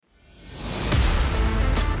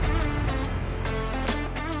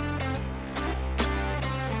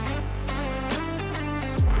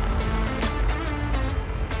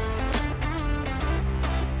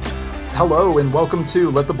Hello and welcome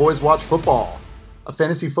to Let the Boys Watch Football, a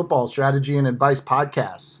fantasy football strategy and advice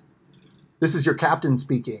podcast. This is your captain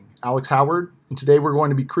speaking, Alex Howard, and today we're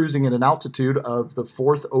going to be cruising at an altitude of the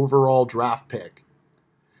 4th overall draft pick.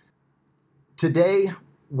 Today,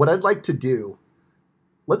 what I'd like to do,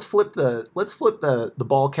 let's flip the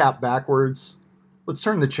ball cap backwards. Let's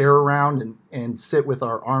turn the chair around and sit with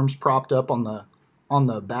our arms propped up on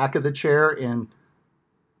the back of the chair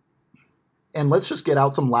and let's just get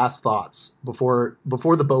out some last thoughts before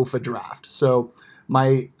the B.O.F.A draft. So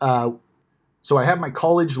I have my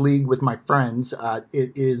college league with my friends.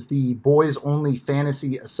 It is the Boys Only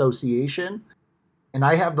Fantasy Association, and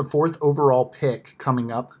I have the 4th overall pick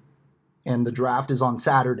coming up, and the draft is on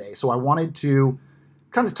Saturday. So I wanted to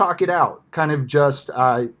kind of talk it out, kind of just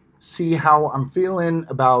see how I'm feeling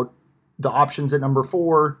about the options at number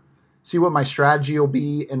 4, see what my strategy will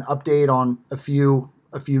be, and update on a few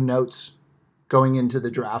notes going into the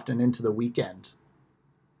draft and into the weekend.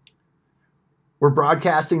 We're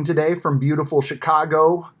broadcasting today from beautiful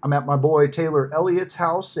Chicago. I'm at my boy Taylor Elliott's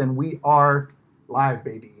house, and we are live,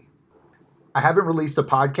 baby. I haven't released a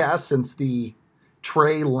podcast since the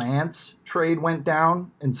Trey Lance trade went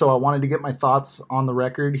down, and so I wanted to get my thoughts on the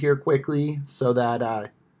record here quickly so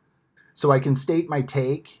that so I can state my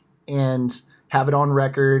take and have it on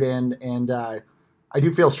record. And I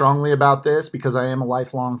do feel strongly about this because I am a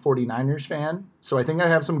lifelong 49ers fan, so I think I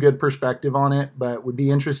have some good perspective on it, but would be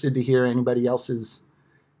interested to hear anybody else's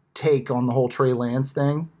take on the whole Trey Lance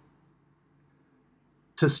thing.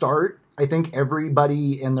 To start, I think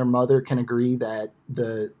everybody and their mother can agree that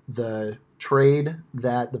the trade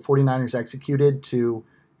that the 49ers executed to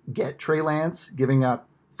get Trey Lance, giving up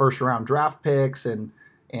first-round draft picks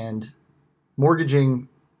and mortgaging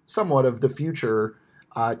somewhat of the future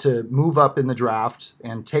to move up in the draft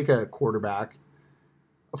and take a quarterback.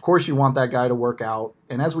 Of course, you want that guy to work out.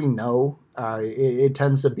 And as we know, it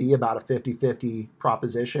tends to be about a 50-50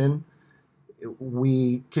 proposition.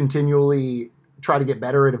 We continually try to get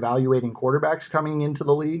better at evaluating quarterbacks coming into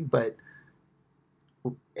the league, but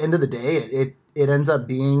end of the day, it ends up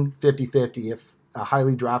being 50-50 if a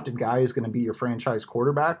highly drafted guy is going to be your franchise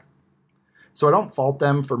quarterback. So I don't fault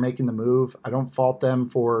them for making the move. I don't fault them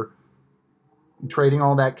for trading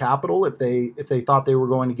all that capital if they thought they were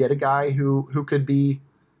going to get a guy who could be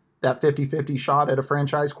that 50-50 shot at a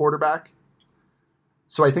franchise quarterback.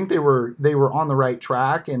 So I think they were on the right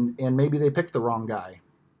track, and maybe they picked the wrong guy,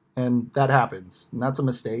 and that happens, and that's a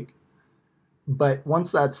mistake. But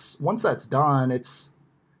once that's done, it's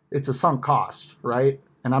a sunk cost, right?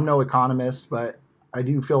 And I'm no economist, but I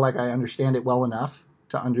do feel like I understand it well enough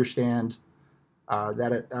to understand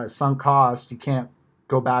that at a sunk cost, you can't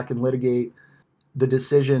go back and litigate the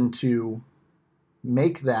decision to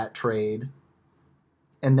make that trade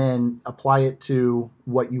and then apply it to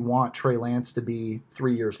what you want Trey Lance to be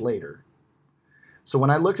 3 years later. So when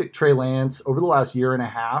I looked at Trey Lance over the last year and a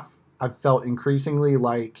half, I've felt increasingly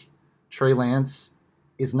like Trey Lance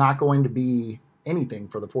is not going to be anything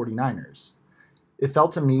for the 49ers. It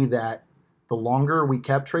felt to me that the longer we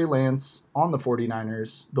kept Trey Lance on the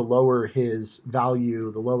 49ers, the lower his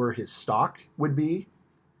value, the lower his stock would be.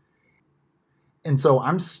 And so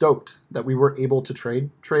I'm stoked that we were able to trade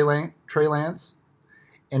Trey Lance.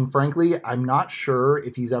 And frankly, I'm not sure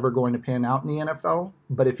if he's ever going to pan out in the NFL,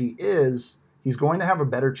 but if he is, he's going to have a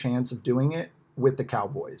better chance of doing it with the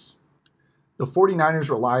Cowboys. The 49ers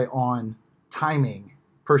rely on timing,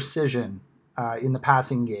 precision in the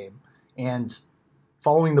passing game, and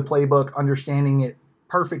following the playbook, understanding it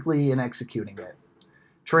perfectly and executing it.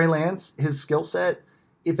 Trey Lance, his skill set,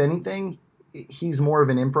 if anything, he's more of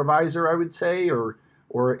an improviser, I would say, or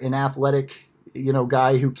an athletic,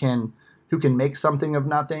 guy who can make something of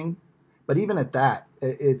nothing. But even at that,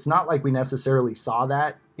 it's not like we necessarily saw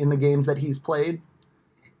that in the games that he's played.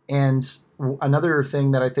 And another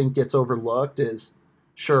thing that I think gets overlooked is,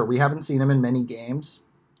 sure, we haven't seen him in many games,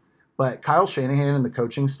 but Kyle Shanahan and the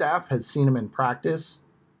coaching staff has seen him in practice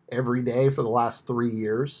every day for the last 3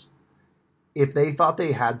 years. If they thought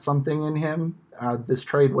they had something in him, this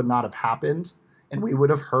trade would not have happened, and we would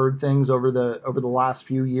have heard things over the last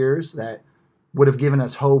few years that would have given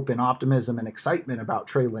us hope and optimism and excitement about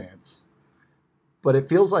Trey Lance. But it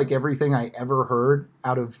feels like everything I ever heard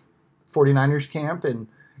out of 49ers camp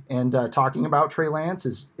and talking about Trey Lance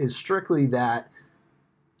is strictly that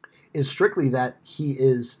he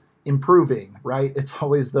is improving, right? It's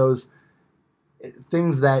always those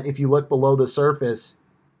things that if you look below the surface,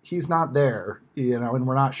 he's not there, and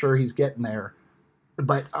we're not sure he's getting there.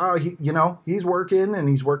 But, he's working and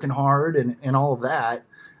he's working hard and all of that.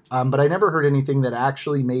 But I never heard anything that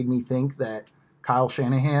actually made me think that Kyle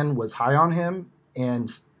Shanahan was high on him.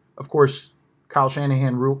 And of course, Kyle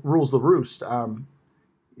Shanahan rules the roost.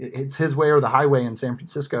 It's his way or the highway in San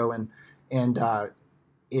Francisco, and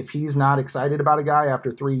if he's not excited about a guy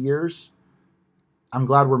after 3 years, I'm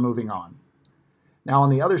glad we're moving on. Now, on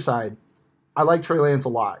the other side, I like Trey Lance a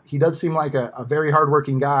lot. He does seem like a very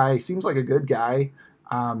hardworking guy. Seems like a good guy.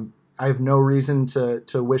 I have no reason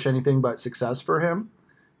to wish anything but success for him,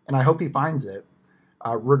 and I hope he finds it.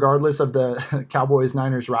 Regardless of the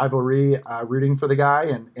Cowboys-Niners rivalry, rooting for the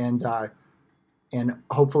guy, and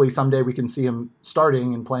hopefully someday we can see him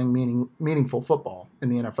starting and playing meaningful football in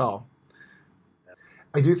the NFL.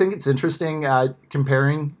 I do think it's interesting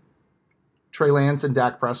comparing Trey Lance and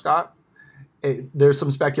Dak Prescott. There's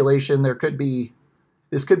some speculation.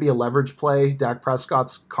 This could be a leverage play. Dak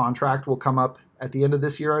Prescott's contract will come up at the end of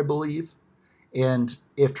this year, I believe. And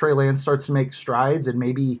if Trey Lance starts to make strides and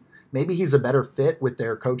maybe he's a better fit with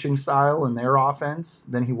their coaching style and their offense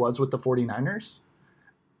than he was with the 49ers,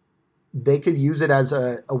 they could use it as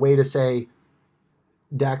a way to say,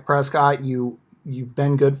 Dak Prescott, you've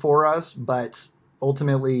been good for us, but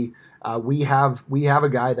ultimately we have a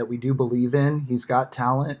guy that we do believe in. He's got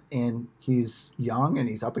talent, and he's young, and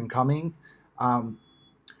he's up and coming.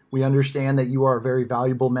 We understand that you are a very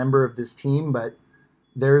valuable member of this team, but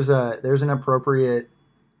there's an appropriate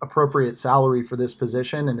salary for this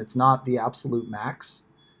position, and it's not the absolute max,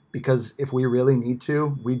 because if we really need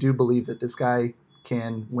to, we do believe that this guy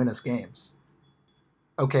can win us games.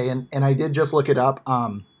 Okay, and I did just look it up.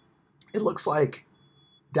 It looks like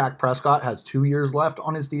Dak Prescott has 2 years left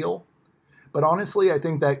on his deal, but honestly, I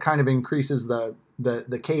think that kind of increases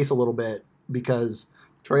the case a little bit, because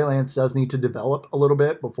Trey Lance does need to develop a little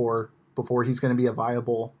bit before he's going to be a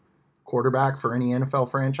viable quarterback for any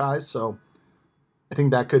NFL franchise. So I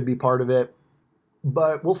think that could be part of it,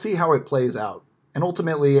 but we'll see how it plays out. And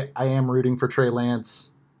ultimately, I am rooting for Trey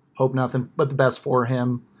Lance. Hope nothing but the best for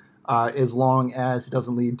him, as long as it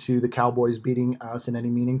doesn't lead to the Cowboys beating us in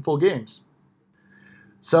any meaningful games.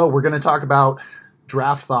 So we're going to talk about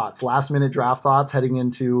draft thoughts, last-minute draft thoughts heading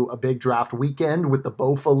into a big draft weekend with the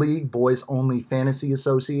B.O.F.A League, Boys Only Fantasy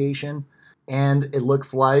Association. And it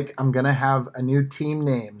looks like I'm going to have a new team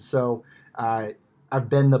name. So I've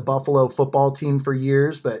been the Buffalo football team for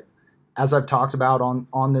years, but as I've talked about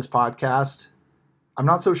on this podcast, I'm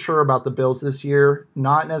not so sure about the Bills this year.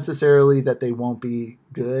 Not necessarily that they won't be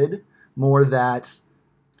good, more that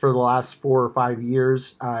for the last 4 or 5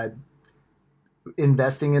 years,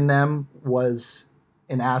 investing in them was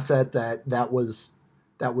an asset that was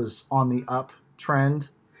on the uptrend,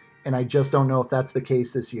 and I just don't know if that's the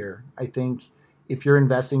case this year. I think if you're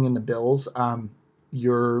investing in the Bills,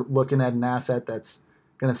 you're looking at an asset that's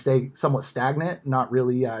going to stay somewhat stagnant, not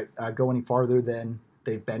really go any farther than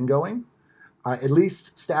they've been going, at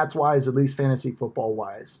least stats-wise, at least fantasy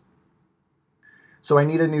football-wise. So I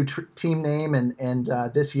need a new team name, and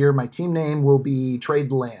this year my team name will be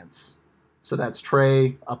Trey'd Lance. So that's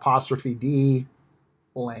Trey 'D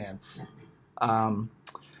Lance.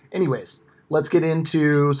 Anyways, let's get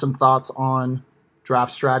into some thoughts on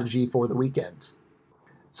draft strategy for the weekend.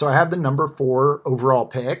 So I have the number 4 overall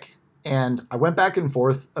pick, and I went back and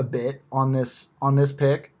forth a bit on this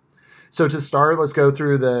pick. So to start, let's go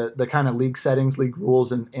through the kind of league settings, league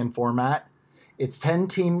rules, and format. It's a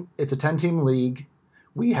 10-team league.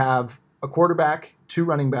 We have a quarterback, 2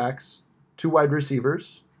 running backs, 2 wide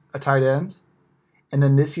receivers, a tight end, and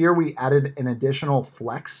then this year we added an additional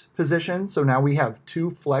flex position. So now we have 2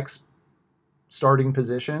 flex starting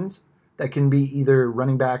positions that can be either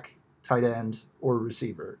running back, tight end, or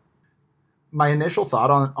receiver. My initial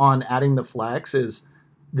thought on adding the flex is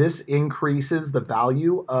this increases the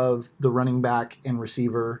value of the running back and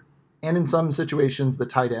receiver, and in some situations the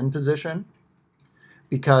tight end position,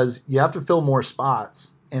 because you have to fill more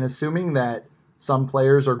spots. And assuming that some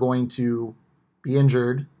players are going to be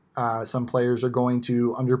injured, some players are going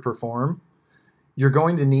to underperform, you're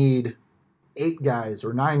going to need 8 guys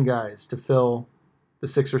or 9 guys to fill the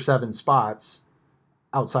 6 or 7 spots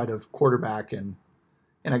outside of quarterback and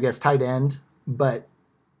I guess tight end. But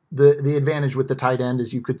the advantage with the tight end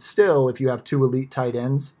is you could still, if you have 2 elite tight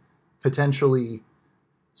ends, potentially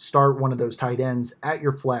start one of those tight ends at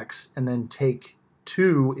your flex and then take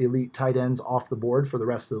 2 elite tight ends off the board for the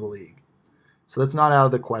rest of the league. So that's not out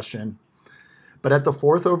of the question. But at the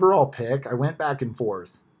 4th overall pick, I went back and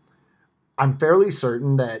forth. I'm fairly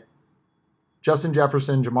certain that Justin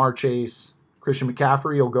Jefferson, Jamar Chase, Christian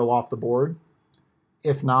McCaffrey will go off the board.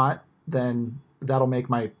 If not, then that'll make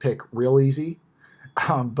my pick real easy.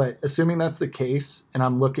 But assuming that's the case, and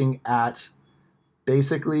I'm looking at,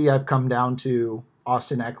 basically I've come down to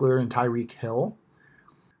Austin Eckler and Tyreek Hill.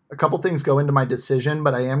 A couple things go into my decision,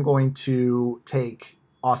 but I am going to take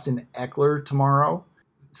Austin Eckler tomorrow.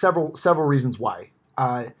 Several reasons why.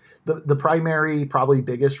 The primary, probably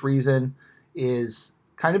biggest reason is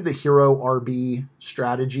kind of the hero RB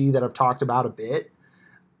strategy that I've talked about a bit.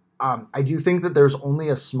 I do think that there's only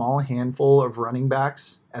a small handful of running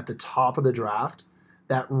backs at the top of the draft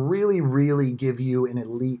that really, really give you an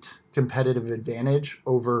elite competitive advantage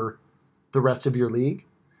over the rest of your league.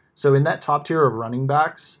 So in that top tier of running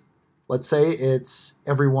backs, let's say it's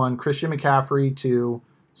everyone Christian McCaffrey to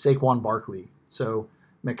Saquon Barkley. So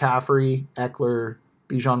McCaffrey, Eckler,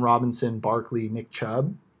 Bijan Robinson, Barkley, Nick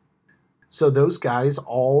Chubb. So those guys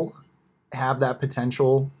all have that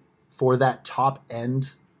potential for that top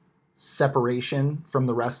end separation from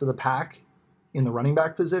the rest of the pack in the running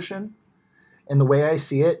back position. And the way I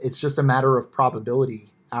see it, it's just a matter of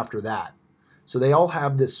probability after that. So they all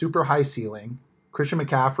have this super high ceiling. Christian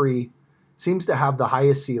McCaffrey seems to have the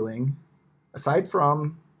highest ceiling, aside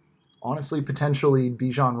from, honestly, potentially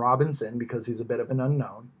Bijan Robinson, because he's a bit of an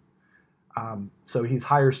unknown. So he's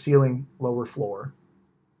higher ceiling, lower floor.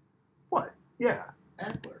 What? Yeah.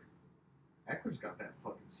 Eckler's got that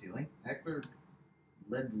fucking ceiling. Eckler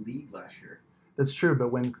led the league last year. That's true,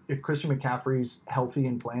 but if Christian McCaffrey's healthy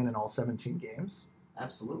and playing in all 17 games,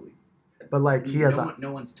 absolutely. But like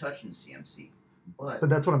no one's touching CMC. But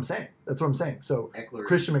that's what I'm saying. So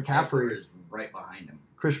Christian McCaffrey is right behind him.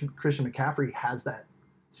 Christian McCaffrey has that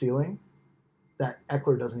ceiling that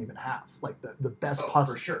Eckler doesn't even have. Like the best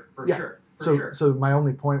possible. For sure. So my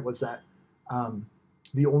only point was that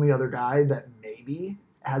the only other guy that maybe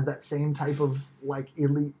has that same type of like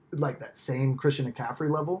elite, like that same Christian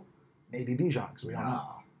McCaffrey level, maybe Bijan, because we don't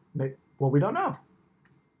know. Well, we don't know.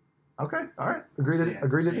 Okay, all right. Agree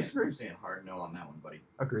to disagree. I'm saying hard no on that one, buddy.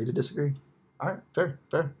 Agree to disagree. All right, fair.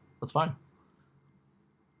 That's fine.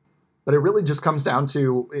 But it really just comes down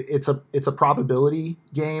to it's a probability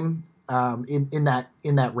game in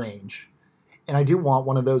that range, and I do want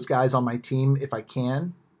one of those guys on my team if I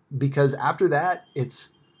can, because after that it's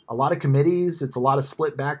a lot of committees, it's a lot of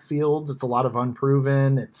split backfields, it's a lot of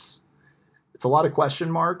unproven, it's a lot of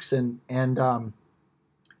question marks, and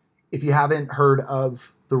if you haven't heard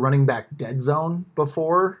of the running back dead zone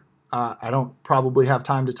before, I don't probably have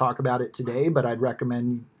time to talk about it today, but I'd recommend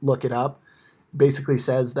you look it up. It basically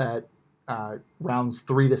says that rounds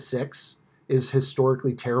 3 to 6 is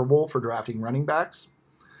historically terrible for drafting running backs.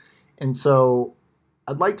 And so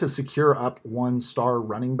I'd like to secure up 1-star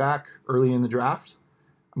running back early in the draft.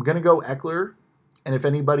 I'm going to go Eckler. And if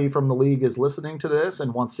anybody from the league is listening to this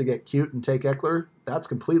and wants to get cute and take Eckler, that's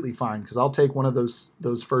completely fine, because I'll take one of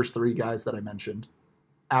those first 3 guys that I mentioned.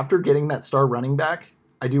 After getting that star running back,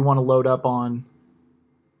 I do want to load up on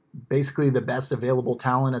basically the best available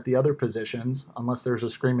talent at the other positions, unless there's a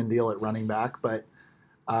screaming deal at running back. But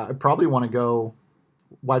I probably want to go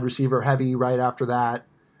wide receiver heavy right after that.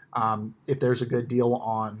 If there's a good deal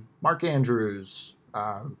on Mark Andrews,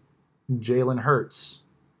 Jalen Hurts,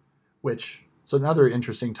 which is another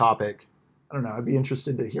interesting topic. I don't know. I'd be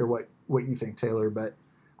interested to hear what you think, Taylor. But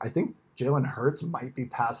I think Jalen Hurts might be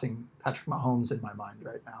passing Patrick Mahomes in my mind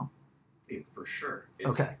right now. Dude, for sure.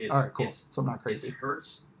 All right, cool. So I'm not crazy. It's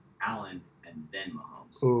Hurts, Allen, and then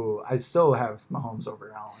Mahomes. Ooh, I still have Mahomes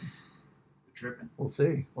over Allen. You're tripping. We'll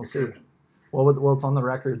see. Tripping. Well, it's on the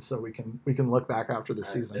record, so we can look back after the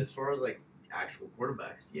season. As far as like actual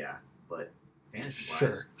quarterbacks, yeah, but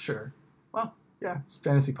fantasy-wise, sure. Well, yeah, it's a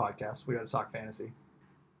fantasy podcast. We got to talk fantasy.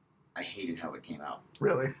 I hated how it came out.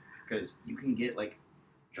 Really? Because you can get like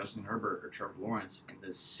Justin Herbert or Trevor Lawrence in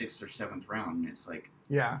the 6th or 7th round, and it's like,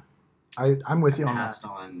 yeah, I'm with you on that. Passed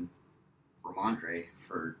on Ramondre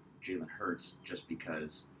for Jalen Hurts just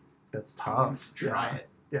because that's tough. Try it.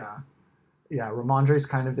 Yeah. Ramondre's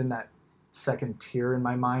kind of in that second tier in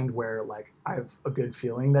my mind where like I have a good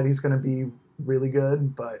feeling that he's going to be really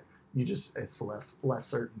good, but it's less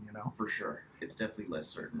certain, you know. For sure, it's definitely less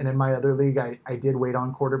certain. And in my other league, I did wait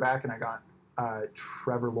on quarterback, and I got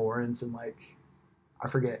Trevor Lawrence in like, I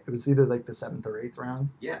forget, it was either like the 7th or 8th round.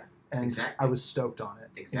 Yeah, and exactly. I was stoked on it.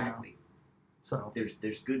 Exactly. You know? So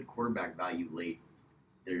there's good quarterback value late.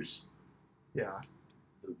 There's the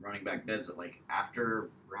running back beds that like after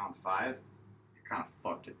round 5, you're kind of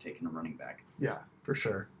fucked at taking a running back. Yeah, for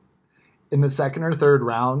sure. In the 2nd or 3rd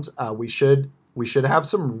round, we should have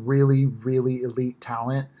some really, really elite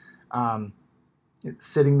talent. It's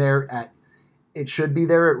sitting there it should be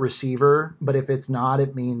there at receiver, but if it's not,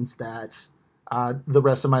 it means that the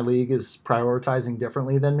rest of my league is prioritizing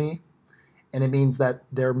differently than me. And it means that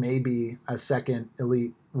there may be a second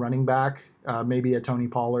elite running back, maybe a Tony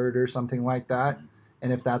Pollard or something like that.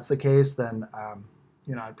 And if that's the case, then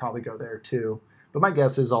I'd probably go there too. But my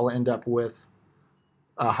guess is I'll end up with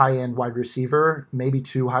a high-end wide receiver, maybe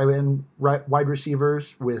 2 high-end wide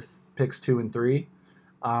receivers with picks 2 and 3,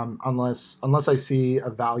 unless I see a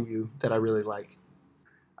value that I really like.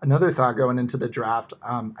 Another thought going into the draft,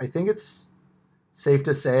 I think it's safe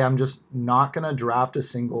to say I'm just not going to draft a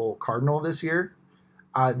single Cardinal this year.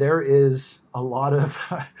 There is a lot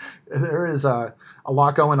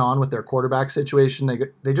going on with their quarterback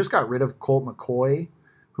situation. They just got rid of Colt McCoy,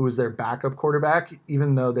 who was their backup quarterback,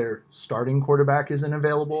 even though their starting quarterback isn't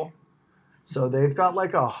available. So they've got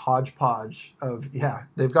like a hodgepodge of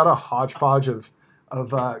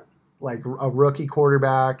like a rookie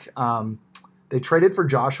quarterback. They traded for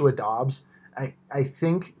Joshua Dobbs. I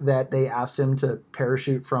think that they asked him to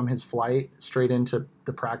parachute from his flight straight into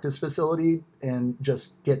the practice facility and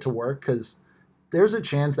just get to work because there's a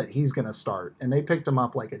chance that he's going to start. And they picked him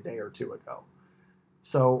up like a day or 2 ago.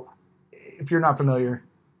 So if you're not familiar.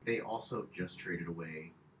 They also just traded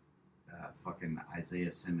away fucking Isaiah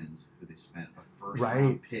Simmons, who they spent a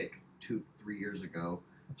first-round pick 2-3 years ago.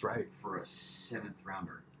 That's right. For a 7th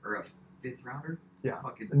rounder. Or a 5th rounder? Yeah.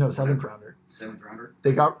 No, 7th rounder. 7th rounder.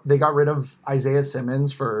 They got rid of Isaiah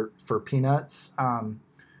Simmons for peanuts,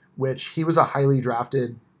 which he was a highly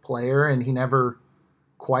drafted player, and he never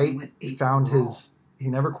quite found his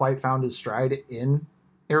stride in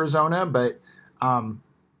Arizona. But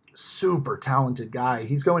super talented guy.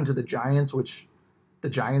 He's going to the Giants, which the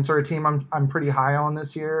Giants are a team I'm pretty high on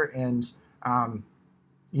this year, and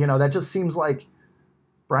that just seems like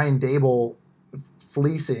Brian Daboll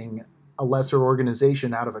fleecing a lesser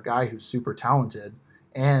organization out of a guy who's super talented,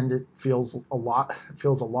 and it feels a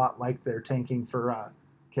lot like they're tanking for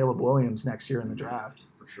Caleb Williams next year in the draft.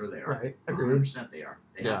 For sure they are. Right? Agreed. 100% they are.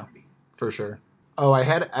 They have to be. For sure. Oh, I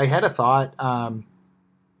had a thought.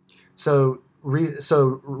 So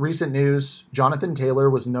recent news: Jonathan Taylor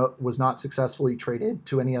was not successfully traded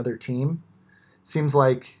to any other team. Seems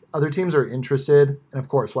like other teams are interested, and of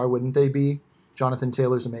course, why wouldn't they be? Jonathan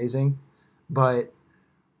Taylor's amazing, but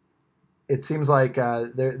it seems like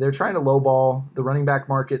they're trying to lowball. The running back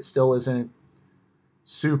market still isn't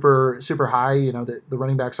super high. The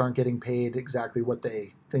running backs aren't getting paid exactly what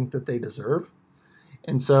they think that they deserve,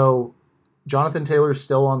 and so Jonathan Taylor's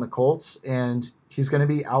still on the Colts, and he's going to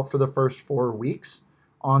be out for the first 4 weeks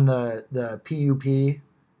on the PUP.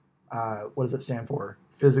 What does it stand for?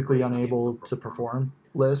 Physically unable to perform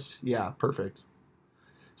list. Yeah, perfect.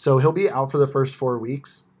 So he'll be out for the first 4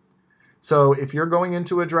 weeks. So if you're going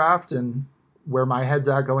into a draft, and where my head's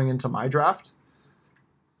at going into my draft,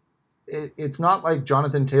 it's not like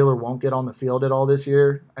Jonathan Taylor won't get on the field at all this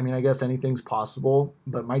year. I mean, I guess anything's possible,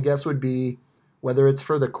 but my guess would be whether it's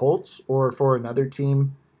for the Colts or for another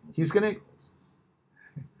team, he's going to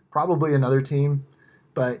probably another team,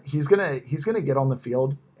 but he's going to get on the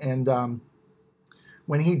field. And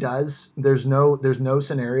when he does, there's no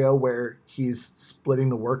scenario where he's splitting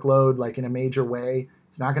the workload like in a major way.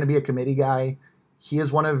 He's not going to be a committee guy. He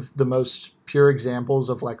is one of the most pure examples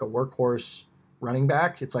of like a workhorse running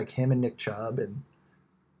back. It's like him and Nick Chubb and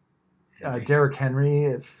Derrick Henry,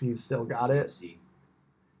 if he's still got CMC. It.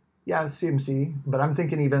 Yeah, CMC. But I'm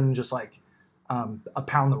thinking even just like a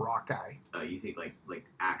pound the rock guy. You think like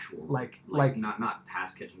actual like not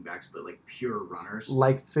pass catching backs, but like pure runners,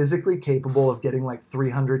 like physically capable of getting like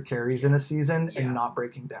 300 carries in a season and not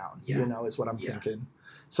breaking down. Is what I'm thinking.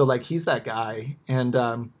 So like he's that guy, and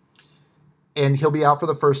he'll be out for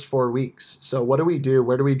the first 4 weeks. So what do we do?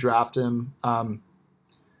 Where do we draft him?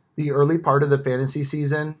 The early part of the fantasy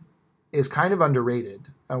season is kind of underrated.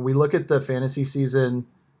 We look at the fantasy season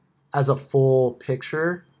as a full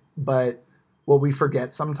picture, but what we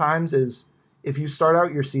forget sometimes is if you start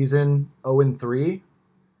out your season 0-3,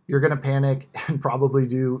 you're going to panic and probably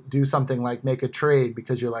do something like make a trade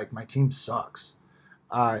because you're like, my team sucks.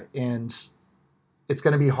 And it's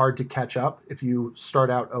going to be hard to catch up if you start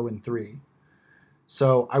out 0-3.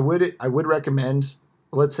 So I would recommend,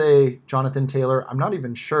 let's say Jonathan Taylor, I'm not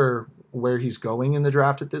even sure where he's going in the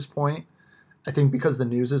draft at this point. I think because the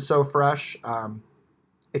news is so fresh,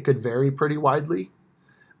 it could vary pretty widely.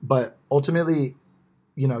 But ultimately,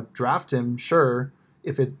 draft him, sure,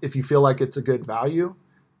 if you feel like it's a good value,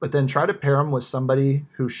 but then try to pair him with somebody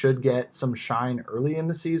who should get some shine early in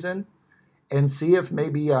the season and see if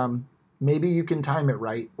maybe you can time it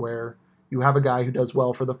right where you have a guy who does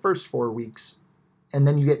well for the first 4 weeks and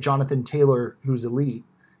then you get Jonathan Taylor who's elite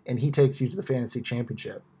and he takes you to the fantasy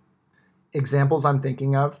championship. Examples I'm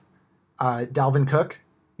thinking of, Dalvin Cook,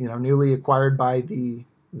 newly acquired by the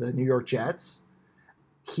New York Jets.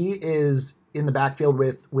 He is in the backfield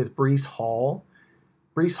with Breece Hall.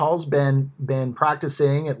 Breece Hall's been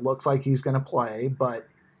practicing. It looks like he's going to play, but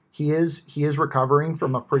he is recovering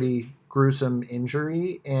from a pretty gruesome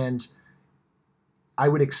injury, and I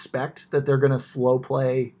would expect that they're going to slow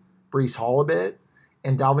play Breece Hall a bit,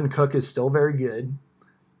 and Dalvin Cook is still very good.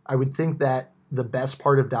 I would think that the best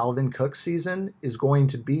part of Dalvin Cook's season is going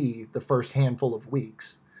to be the first handful of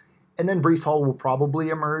weeks. And then Breece Hall will probably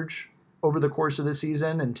emerge over the course of the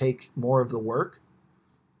season and take more of the work.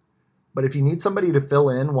 But if you need somebody to fill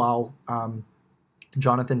in while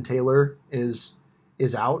Jonathan Taylor is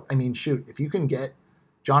out, I mean, shoot, if you can get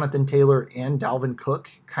Jonathan Taylor and Dalvin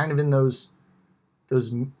Cook kind of in those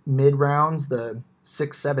mid rounds, the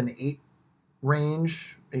 6, 7, 8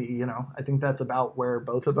 range, I think that's about where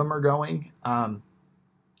both of them are going. I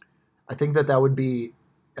think that would be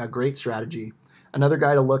a great strategy. Another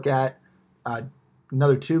guy to look at,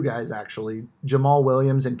 another two guys actually, Jamal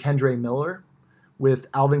Williams and Kendre Miller, with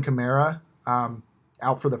Alvin Kamara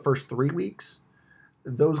out for the first 3 weeks.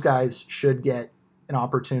 Those guys should get an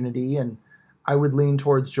opportunity, and I would lean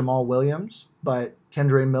towards Jamal Williams, but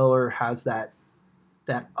Kendre Miller has that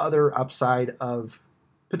other upside of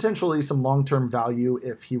potentially some long-term value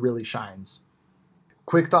if he really shines.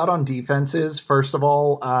 Quick thought on defenses. First of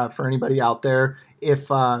all, for anybody out there, if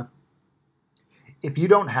you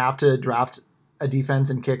don't have to draft a defense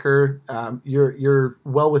and kicker, you're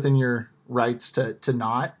well within your rights to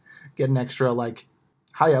not get an extra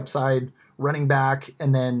high upside running back,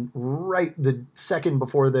 and then right the second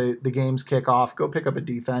before the games kick off, go pick up a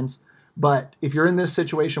defense. But if you're in this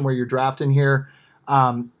situation where you're drafting here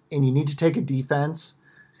and you need to take a defense,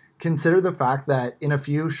 consider the fact that in a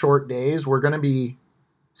few short days, we're going to be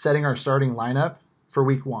setting our starting lineup for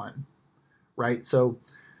week 1, right? So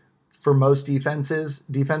for most defenses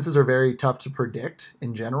are very tough to predict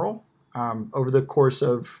in general. Over the course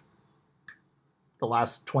of the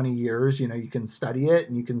last 20 years, you can study it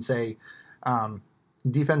and you can say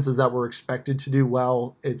defenses that were expected to do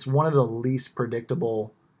well, it's one of the least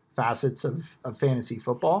predictable facets of fantasy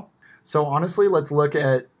football. So honestly, let's look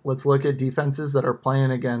at defenses that are playing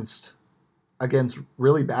against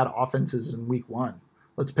really bad offenses in week 1.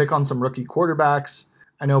 Let's pick on some rookie quarterbacks.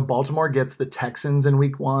 I know Baltimore gets the Texans in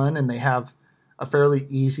week 1, and they have a fairly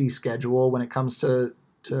easy schedule when it comes to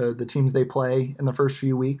the teams they play in the first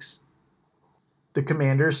few weeks. The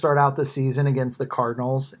Commanders start out the season against the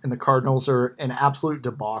Cardinals, and the Cardinals are an absolute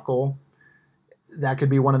debacle. That could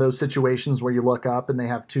be one of those situations where you look up and they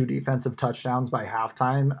have 2 defensive touchdowns by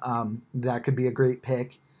halftime. That could be a great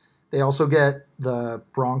pick. They also get the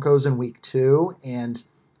Broncos in week 2, and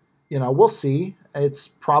we'll see. It's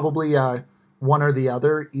probably one or the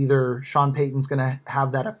other. Either Sean Payton's going to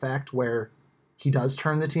have that effect where he does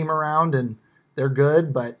turn the team around and they're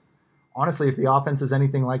good, but honestly, if the offense is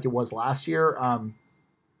anything like it was last year,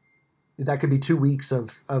 that could be 2 weeks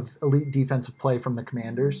of elite defensive play from the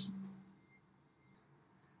Commanders.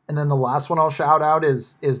 And then the last one I'll shout out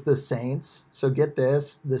is the Saints. So get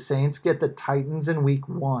this, the Saints get the Titans in week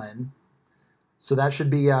 1. So that should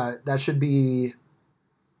be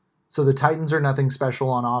so the Titans are nothing special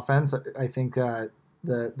on offense. I think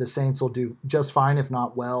the Saints will do just fine, if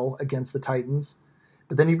not well, against the Titans.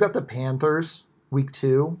 But then you've got the Panthers week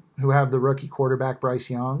 2, who have the rookie quarterback Bryce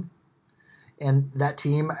Young. And that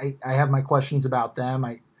team, I have my questions about them.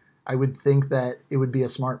 I would think that it would be a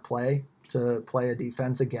smart play to play a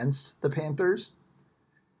defense against the Panthers.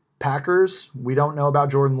 Packers, we don't know about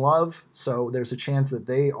Jordan Love, so there's a chance that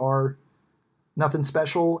they are nothing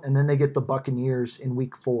special. And then they get the Buccaneers in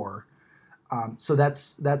week 4. So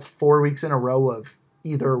that's 4 weeks in a row of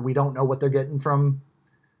either we don't know what they're getting from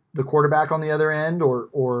the quarterback on the other end,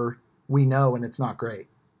 or we know and it's not great.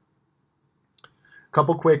 A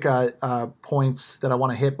couple quick points that I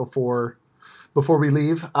want to hit before we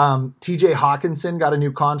leave. TJ Hawkinson got a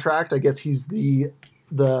new contract. I guess he's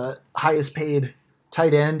the highest paid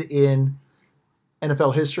tight end in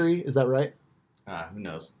NFL history. Is that right? Who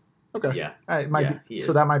knows? Okay. Yeah. It might be.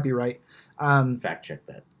 So that might be right. Fact check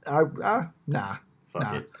that. Nah.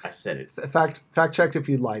 Fuck it. I said it. Fact check if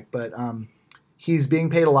you'd like. But he's being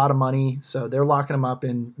paid a lot of money, so they're locking him up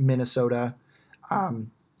in Minnesota.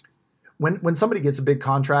 When somebody gets a big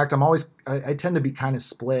contract, I tend to be kind of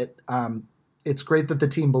split. It's great that the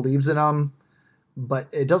team believes in them, but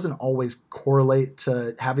it doesn't always correlate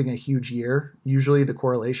to having a huge year. Usually the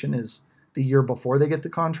correlation is the year before they get the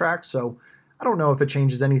contract. So I don't know if it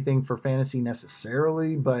changes anything for fantasy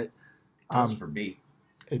necessarily, but it does for me.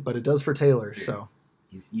 But it does for Taylor. Dude, so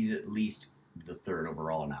he's at least the 3rd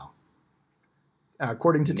overall now.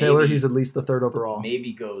 According to Taylor, he's at least the 3rd overall.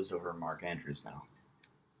 Maybe goes over Mark Andrews now.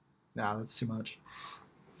 No, that's too much.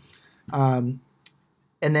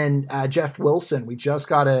 And then Jeff Wilson, we just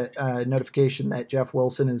got a notification that Jeff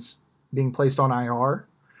Wilson is being placed on IR.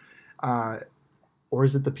 Or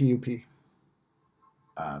is it the PUP?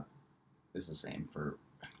 It's the same for.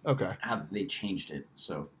 Okay. They changed it,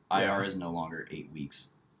 so IR is no longer 8 weeks.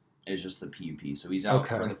 It's just the PUP. So he's out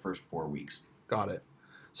for the first 4 weeks. Got it.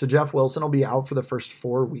 So Jeff Wilson will be out for the first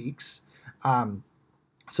 4 weeks.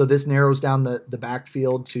 So this narrows down the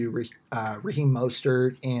backfield to Raheem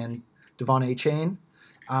Mostert and Devon Achane.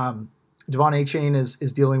 Devon Achane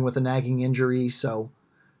is dealing with a nagging injury, so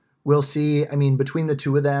we'll see. I mean, between the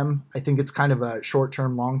two of them, I think it's kind of a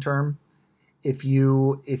short-term, long-term. If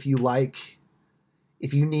you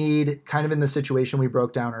need, kind of in the situation we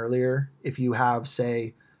broke down earlier, if you have,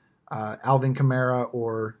 say, Alvin Kamara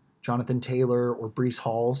or Jonathan Taylor or Breece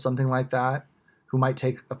Hall, something like that, who might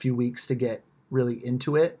take a few weeks to get really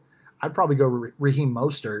into it, I'd probably go Raheem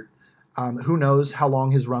Mostert. Who knows how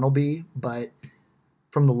long his run will be, but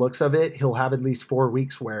from the looks of it, he'll have at least 4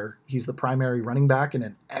 weeks where he's the primary running back in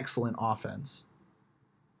an excellent offense.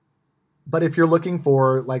 But if you're looking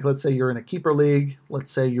for, like, let's say you're in a keeper league,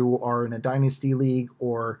 let's say you are in a dynasty league,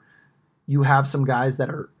 or you have some guys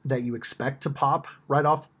that you expect to pop right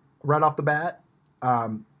off the bat,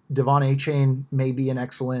 Devon Achane may be an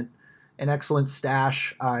excellent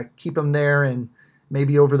stash. Keep him there, and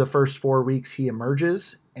maybe over the first 4 weeks he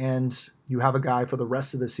emerges, and you have a guy for the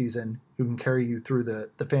rest of the season who can carry you through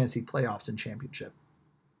the fantasy playoffs and championship.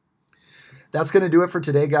 That's going to do it for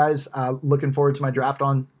today, guys. Looking forward to my draft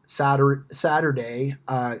on Saturday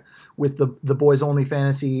with the Boys Only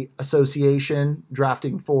Fantasy Association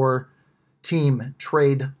drafting for Team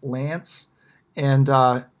Trey'd Lance. And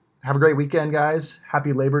have a great weekend, guys.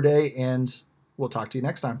 Happy Labor Day, and we'll talk to you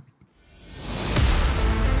next time.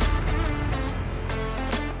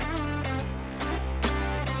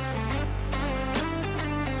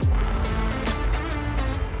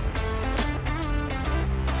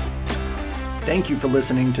 Thank you for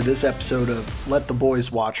listening to this episode of Let the Boys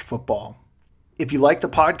Watch Football. If you like the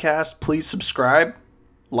podcast, please subscribe,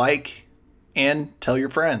 like, and tell your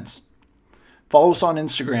friends. Follow us on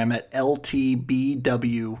Instagram at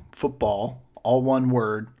LTBW all one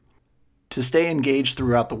word, to stay engaged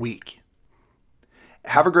throughout the week.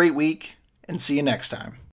 Have a great week, and see you next time.